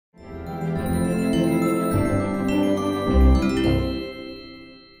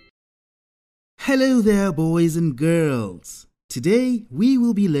Hello there, boys and girls. Today we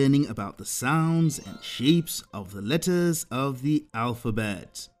will be learning about the sounds and shapes of the letters of the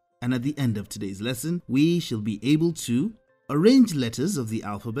alphabet. And at the end of today's lesson, we shall be able to arrange letters of the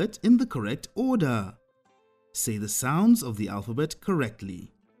alphabet in the correct order. Say the sounds of the alphabet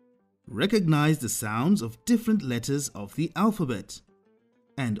correctly. Recognize the sounds of different letters of the alphabet.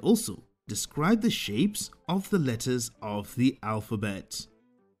 And also describe the shapes of the letters of the alphabet.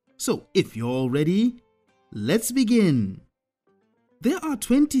 So, if you're all ready, let's begin. There are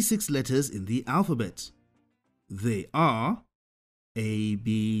 26 letters in the alphabet. They are A,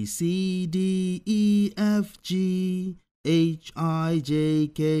 B, C, D, E, F, G, H, I, J,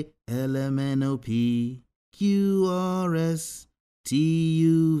 K, L, M, N, O, P, Q, R, S, T,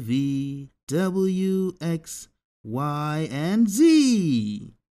 U, V, W, X, Y, and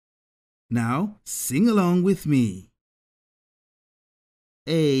Z. Now, sing along with me.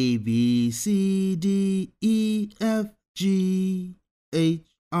 A, B, C, D, E, F, G, H,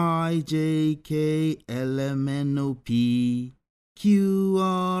 I, J, K, L, M, N, O, P, Q,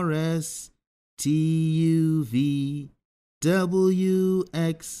 R, S, T, U, V, W,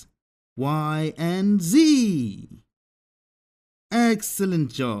 X, Y, and Z.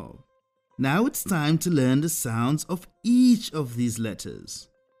 Excellent job. Now it's time to learn the sounds of each of these letters.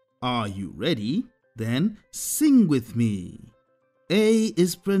 Are you ready? Then sing with me. A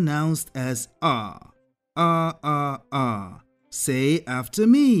is pronounced as ah. Ah, ah, ah. Say after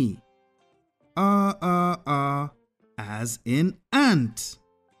me. Ah, ah, ah. As in ant.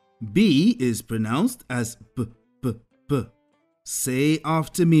 B is pronounced as b, b, b. Say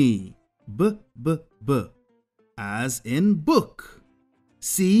after me. B, b, b. As in book.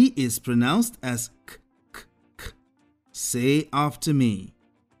 C is pronounced as k, k, k. Say after me.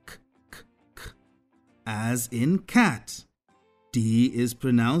 K, k, k. As in cat. D is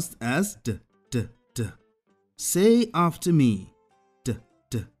pronounced as d, d, d. Say after me. D,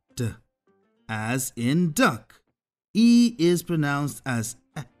 d, d. As in duck. E is pronounced as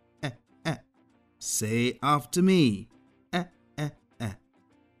eh, eh, eh. Say after me. Eh, eh, eh.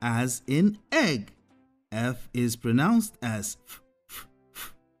 As in egg. F is pronounced as f, f,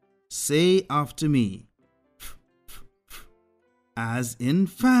 f. Say after me. F, f, f. As in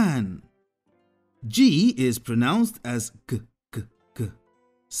fan. G is pronounced as g, g, g.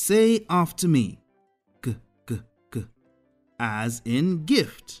 Say after me. G, g, g. As in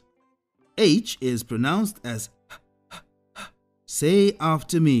gift. H is pronounced as h, h, h. Say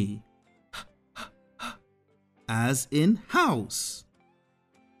after me. H, h, h. As in house.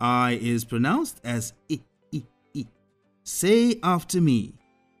 I is pronounced as I, I, I. Say after me.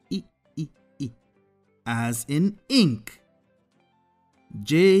 I, I, I. As in ink.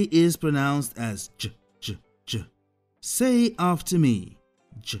 J is pronounced as J, J, J. Say after me.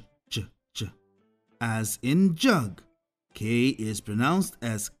 J, J, J. As in jug. K is pronounced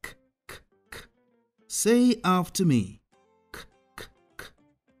as K, K, K. Say after me. K, K, K.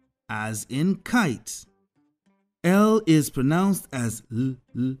 As in kite. L is pronounced as L,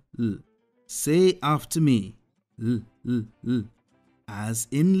 L, L. Say after me. L, L, L. As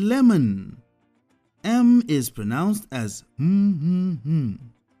in lemon. M is pronounced as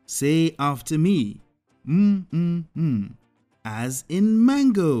Say after me. As in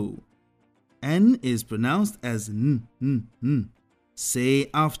mango. N is pronounced as N. Say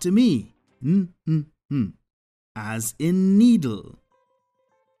after me. As in needle.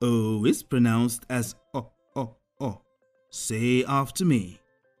 O is pronounced as O. Say after me.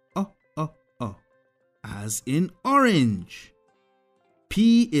 O. As in orange.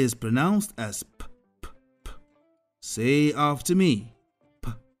 P is pronounced as P. Say after me.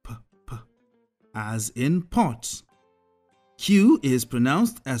 P, p, p. As in pot. Q is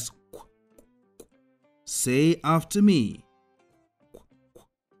pronounced as Q. Say after me. Q, q.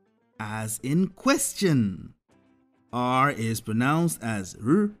 As in question. R is pronounced as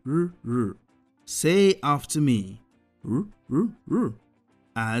R, R, R. Say after me. R, R, R.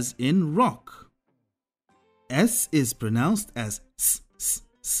 As in rock. S is pronounced as S, S,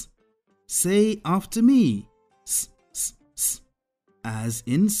 S. Say after me. S, S, S. As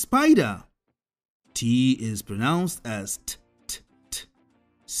in spider. T is pronounced as T, T, T.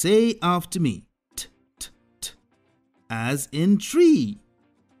 Say after me. T, T, T. As in tree.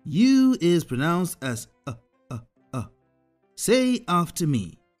 U is pronounced as Say after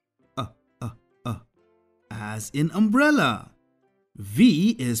me. As in umbrella.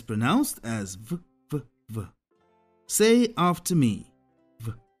 V is pronounced as V, V, V. Say after me.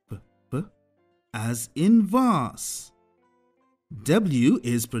 V, V, V. As in vase. W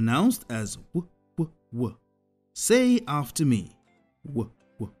is pronounced as W, W, W. Say after me. W,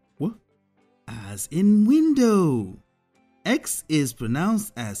 W, W. as in window. X is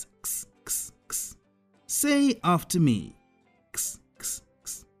pronounced as x, x, x. Say after me, x, x,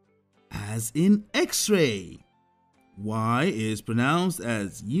 x. As in X-ray. Y is pronounced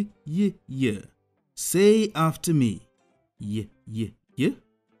as y, y, y. Say after me, y, y, y.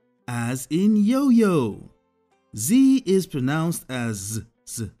 As in yo-yo. Z is pronounced as z,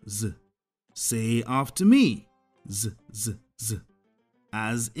 z, z. Say after me, z, z, z.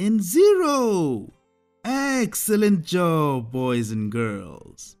 As in zero. Excellent job, boys and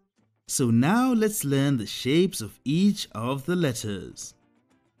girls. So now let's learn the shapes of each of the letters.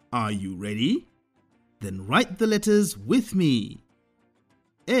 Are you ready? Then write the letters with me.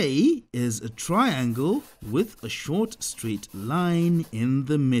 A is a triangle with a short straight line in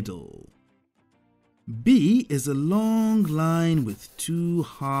the middle. B is a long line with two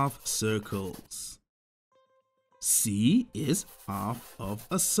half circles. C is half of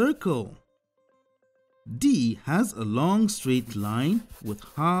a circle. D has a long straight line with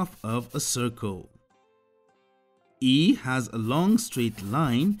half of a circle. E has a long straight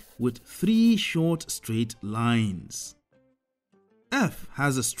line with three short straight lines. F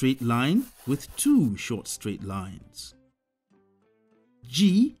has a straight line with two short straight lines.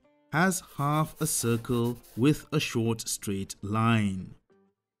 G has half a circle with a short straight line.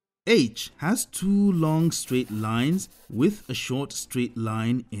 H has two long straight lines with a short straight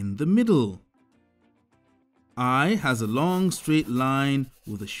line in the middle. I has a long straight line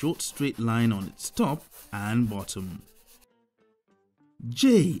with a short straight line on its top and bottom.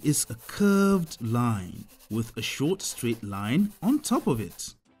 J is a curved line with a short straight line on top of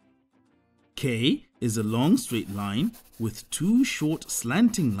it. K is a long straight line with two short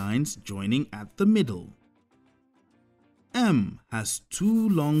slanting lines joining at the middle. M has two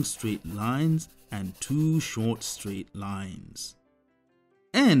long straight lines and two short straight lines.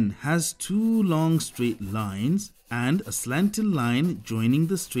 N has two long straight lines and a slanted line joining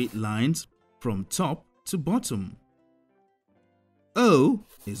the straight lines from top to bottom. O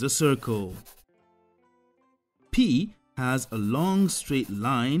is a circle. P has a long straight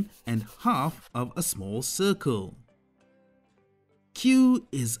line and half of a small circle. Q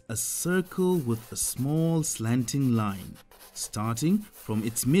is a circle with a small slanting line, starting from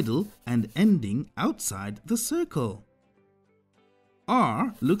its middle and ending outside the circle.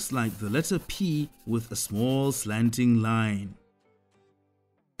 R looks like the letter P with a small slanting line.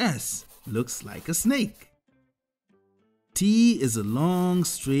 S looks like a snake. T is a long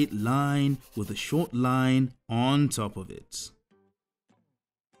straight line with a short line on top of it.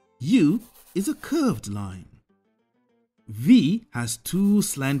 U is a curved line. V has two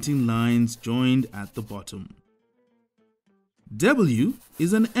slanting lines joined at the bottom. W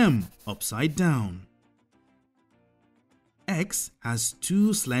is an M upside down. X has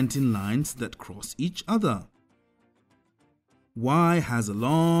two slanting lines that cross each other. Y has a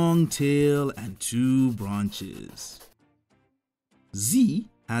long tail and two branches. Z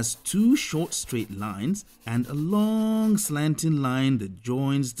has two short straight lines and a long slanting line that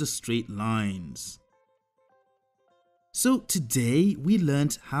joins the straight lines. So today we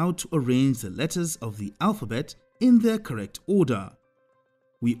learnt how to arrange the letters of the alphabet in their correct order.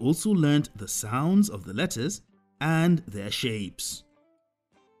 We also learnt the sounds of the letters and their shapes.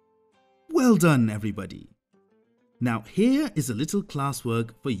 Well done, everybody. Now here is a little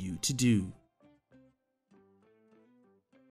classwork for you to do.